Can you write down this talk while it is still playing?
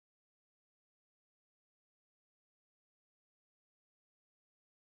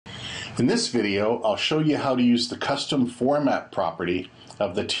In this video, I'll show you how to use the custom format property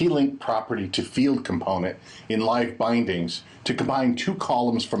of the TLinkPropertyToField component in LiveBindings to combine two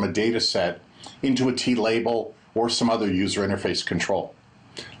columns from a data set into a TLabel or some other user interface control.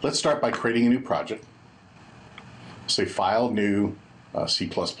 Let's start by creating a new project. Say File, New, C++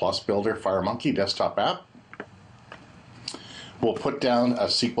 Builder, FireMonkey desktop app. We'll put down a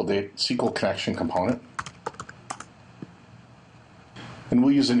SQL connection component. And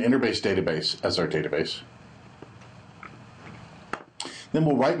we'll use an interbase database as our database. Then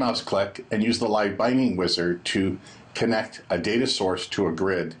we'll right mouse click and use the LiveBindings Wizard to connect a data source to a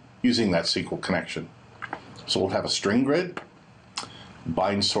grid using that SQL connection. So we'll have a string grid,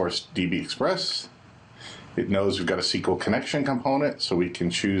 bind source DB Express. It knows we've got a SQL connection component, so we can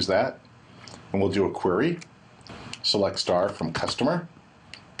choose that. And we'll do a query. Select star from customer.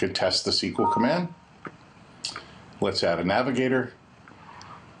 Could test the SQL command. Let's add a navigator.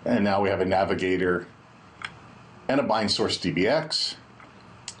 And now we have a navigator and a bind source DBX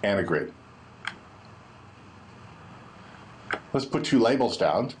and a grid. Let's put two labels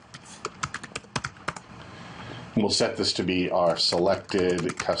down. And we'll set this to be our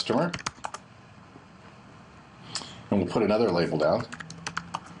selected customer. And we'll put another label down.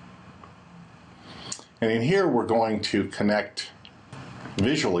 And in here we're going to connect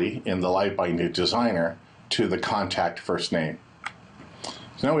visually in the LiveBindings Designer to the contact first name.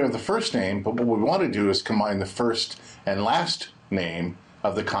 So now we have the first name, but what we want to do is combine the first and last name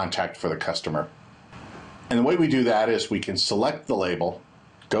of the contact for the customer. And the way we do that is we can select the label,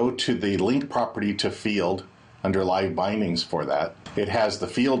 go to the LinkPropertyToField under LiveBindings for that. It has the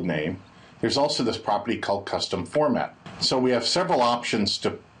field name. There's also this property called CustomFormat. So we have several options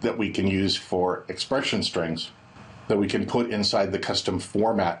that we can use for expression strings that we can put inside the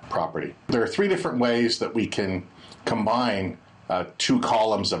CustomFormat property. There are three different ways that we can combine two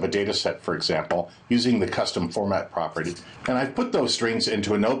columns of a data set, for example, using the CustomFormat property. And I've put those strings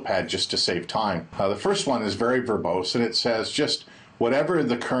into a notepad just to save time. The first one is very verbose, and it says just whatever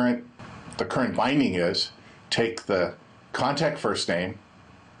the current binding is, take the contact first name,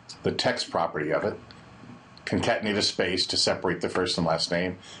 the text property of it, concatenate a space to separate the first and last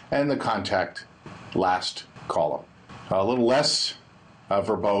name, and the contact last column. A little less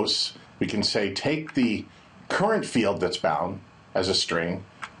verbose, we can say take the current field that's bound as a string,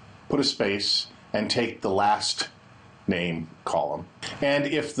 put a space, and take the last name column. And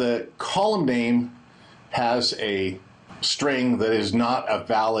if the column name has a string that is not a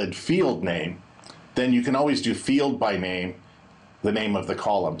valid field name, then you can always do field by name, the name of the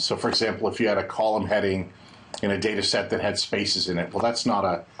column. So for example, if you had a column heading in a data set that had spaces in it, well, that's not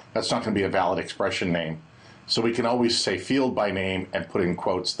going to be a valid expression name. So we can always say field by name and put in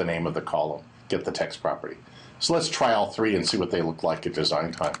quotes the name of the column, get the text property. So let's try all three and see what they look like at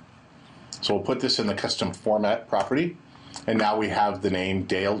design time. So we'll put this in the CustomFormat property, and now we have the name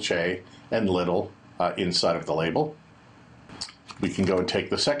Dale J and Little inside of the label. We can go and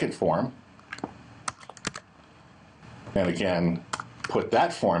take the second form, and again put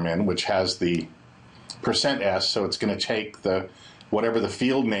that form in, which has the %s, so it's going to take whatever the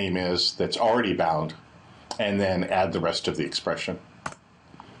field name is that's already bound, and then add the rest of the expression.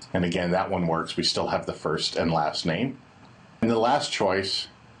 And again, that one works. We still have the first and last name. And the last choice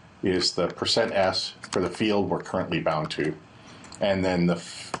is the %s for the field we're currently bound to, and then the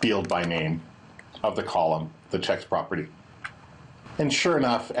field by name of the column, the text property. And sure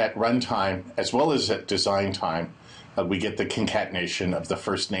enough, at runtime, as well as at design time, we get the concatenation of the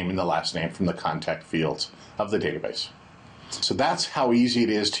first name and the last name from the contact fields of the database. So that's how easy it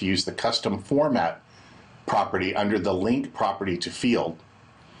is to use the CustomFormat property under the LinkPropertyToField,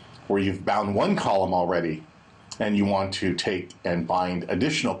 where you've bound one column already and you want to take and bind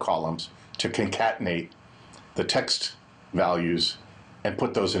additional columns to concatenate the text values and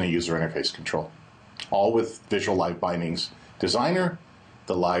put those in a user interface control. All with Visual LiveBindings Designer,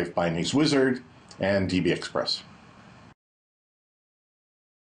 the LiveBindings Wizard, and DB Express.